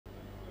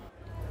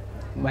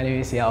My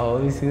name is Yaw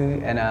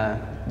Owusu, and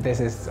this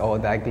is All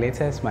That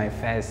Glitters, my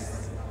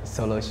first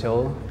solo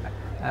show.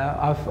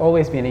 I've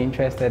always been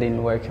interested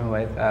in working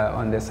with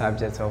on the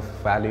subject of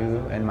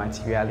value and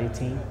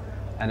materiality,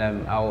 and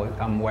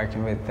I'm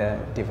working with the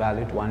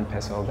devalued 1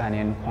 peso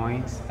Ghanaian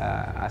coins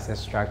as a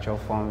structural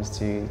forms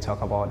to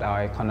talk about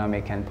our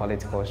economic and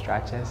political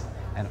structures.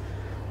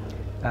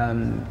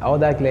 And All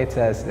That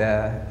Glitters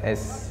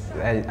is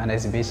an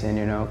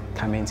exhibition,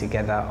 coming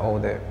together all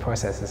the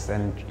processes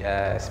and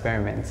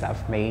experiments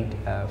I've made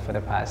for the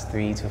past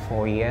 3 to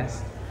 4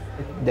 years.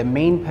 The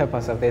main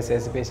purpose of this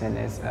exhibition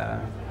is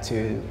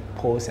to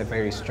pose a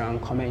very strong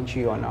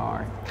commentary on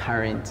our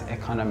current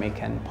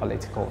economic and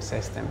political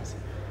systems.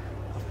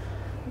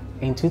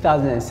 In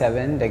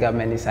 2007, the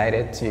government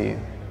decided to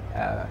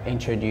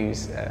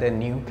introduce the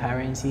new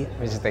currency,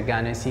 which is the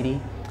Ghana cedi,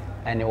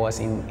 and it was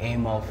in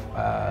aim of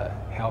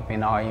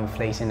helping our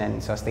inflation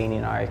and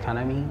sustaining our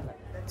economy.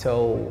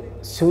 So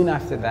soon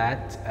after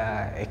that,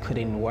 it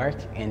couldn't work,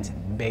 and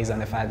based on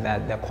the fact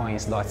that the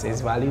coins lost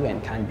its value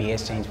and can't be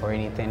exchanged for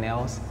anything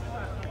else.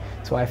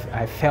 So I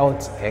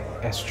felt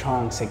a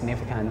strong,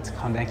 significant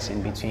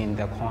connection between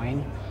the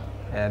coin,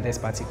 this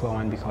particular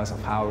one, because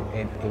of how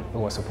it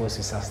was supposed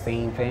to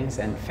sustain things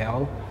and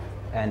fell,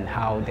 and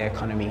how the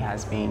economy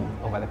has been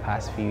over the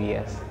past few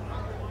years.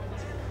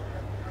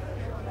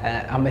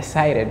 I'm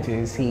excited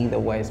to see the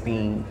works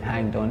being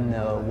hanged on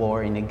the wall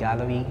in the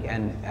gallery,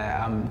 and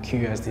I'm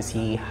curious to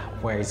see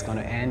where it's going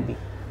to end.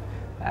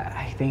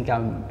 I think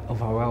I'm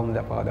overwhelmed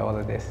about all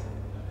of this.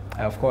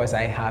 Of course,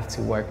 I have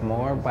to work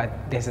more,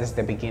 but this is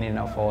the beginning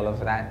of all of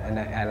that, and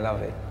I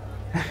love it.